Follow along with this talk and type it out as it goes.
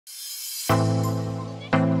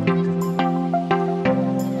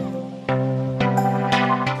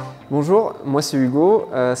Bonjour, moi c'est Hugo.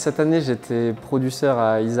 Cette année j'étais producteur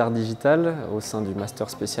à A.L.F.R.E.D Digital au sein du master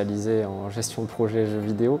spécialisé en gestion de projet jeux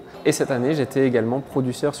vidéo. Et cette année j'étais également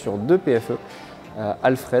producteur sur 2 PFE,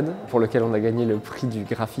 A.L.F.R.E.D pour lequel on a gagné le prix du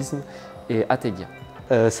graphisme et ATEGIA.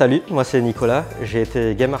 Salut, moi c'est Nicolas. J'ai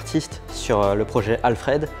été game artiste sur le projet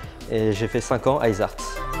A.L.F.R.E.D et j'ai fait 5 ans à A.L.F.R.E.D.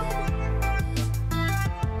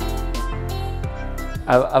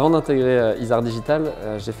 Avant d'intégrer A.L.F.R.E.D Digital,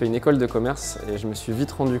 j'ai fait une école de commerce et je me suis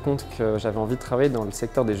vite rendu compte que j'avais envie de travailler dans le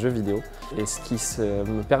secteur des jeux vidéo. Et ce qui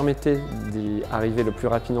me permettait d'y arriver le plus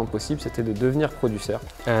rapidement possible, c'était de devenir producteur.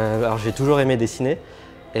 Alors j'ai toujours aimé dessiner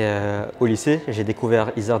et au lycée, j'ai découvert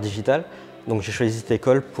A.L.F.R.E.D Digital. Donc j'ai choisi cette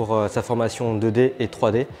école pour sa formation 2D et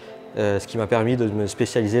 3D, ce qui m'a permis de me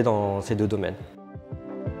spécialiser dans ces 2 domaines.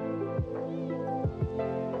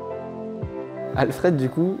 A.L.F.R.E.D du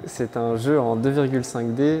coup, c'est un jeu en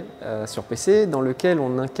 2,5D sur PC dans lequel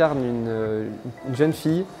on incarne une jeune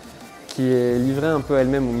fille qui est livrée un peu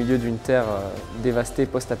elle-même au milieu d'une terre dévastée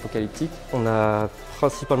post-apocalyptique. On a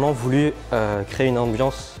principalement voulu créer une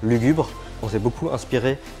ambiance lugubre. On s'est beaucoup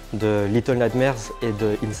inspiré de Little Nightmares et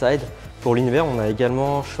de Inside. Pour l'univers, on a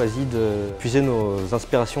également choisi de puiser nos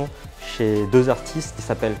inspirations chez 2 artistes qui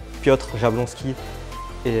s'appellent Piotr Jablonski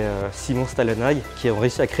et Simon Stalenhag, qui ont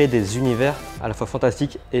réussi à créer des univers à la fois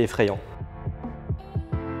fantastiques et effrayants.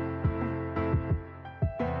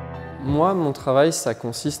 Moi, mon travail, ça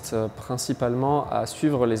consiste principalement à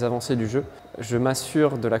suivre les avancées du jeu. Je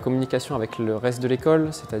m'assure de la communication avec le reste de l'école,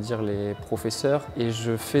 c'est-à-dire les professeurs, et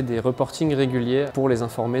je fais des reportings réguliers pour les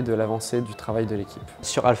informer de l'avancée du travail de l'équipe.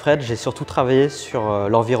 Sur A.L.F.R.E.D, j'ai surtout travaillé sur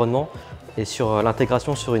l'environnement et sur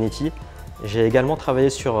l'intégration sur Unity. J'ai également travaillé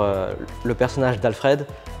sur le personnage d'A.L.F.R.E.D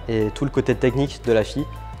et tout le côté technique de la fille,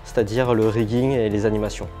 c'est-à-dire le rigging et les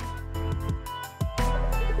animations.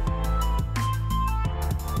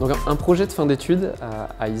 Donc un projet de fin d'études à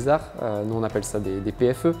A.L.F.R.E.D, nous on appelle ça des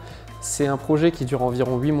PFE, c'est un projet qui dure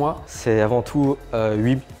environ 8 mois. C'est avant tout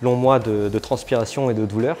 8 longs mois de transpiration et de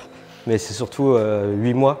douleur, mais c'est surtout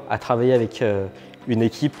 8 mois à travailler avec une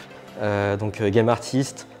équipe, donc game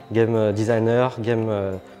artiste, game designer,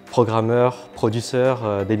 game programmeur,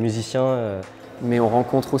 producteur, des musiciens. Mais on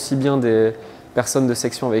rencontre aussi bien des personnes de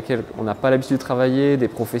section avec lesquelles on n'a pas l'habitude de travailler, des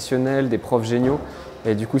professionnels, des profs géniaux.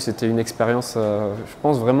 Et du coup, c'était une expérience, je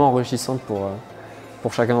pense, vraiment enrichissante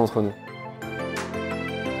pour chacun d'entre nous.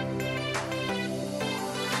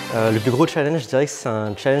 Le plus gros challenge, je dirais que c'est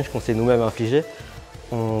un challenge qu'on s'est nous-mêmes infligé.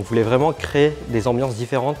 On voulait vraiment créer des ambiances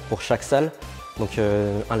différentes pour chaque salle. Donc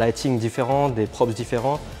un lighting différent, des props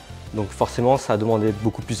différents. Donc forcément, ça a demandé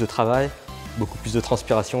beaucoup plus de travail, beaucoup plus de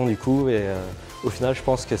transpiration du coup. Et au final, je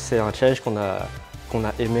pense que c'est un challenge qu'on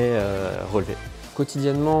a aimé relever.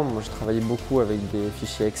 Quotidiennement, moi je travaillais beaucoup avec des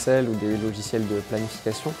fichiers Excel ou des logiciels de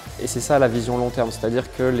planification. Et c'est ça la vision long terme, c'est-à-dire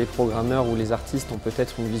que les programmeurs ou les artistes ont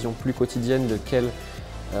peut-être une vision plus quotidienne de quelle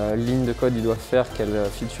ligne de code ils doivent faire, quelle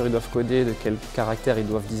feature ils doivent coder, de quel caractère ils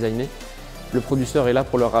doivent designer. Le producteur est là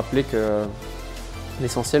pour leur rappeler que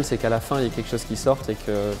l'essentiel c'est qu'à la fin il y ait quelque chose qui sorte et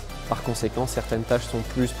que par conséquent certaines tâches sont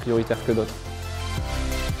plus prioritaires que d'autres.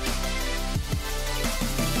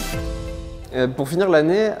 Pour finir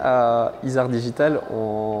l'année, à A.L.F.R.E.D Digital,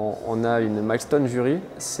 on a une milestone jury.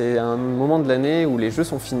 C'est un moment de l'année où les jeux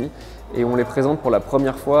sont finis et on les présente pour la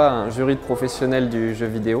première fois à un jury de professionnels du jeu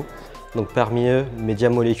vidéo. Donc parmi eux, Média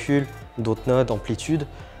Molécule, Dontnod, Amplitude.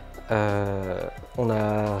 On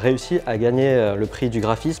a réussi à gagner le prix du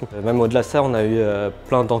graphisme. Même au-delà de ça, on a eu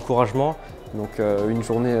plein d'encouragements. Donc une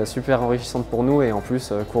journée super enrichissante pour nous et en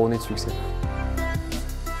plus couronnée de succès.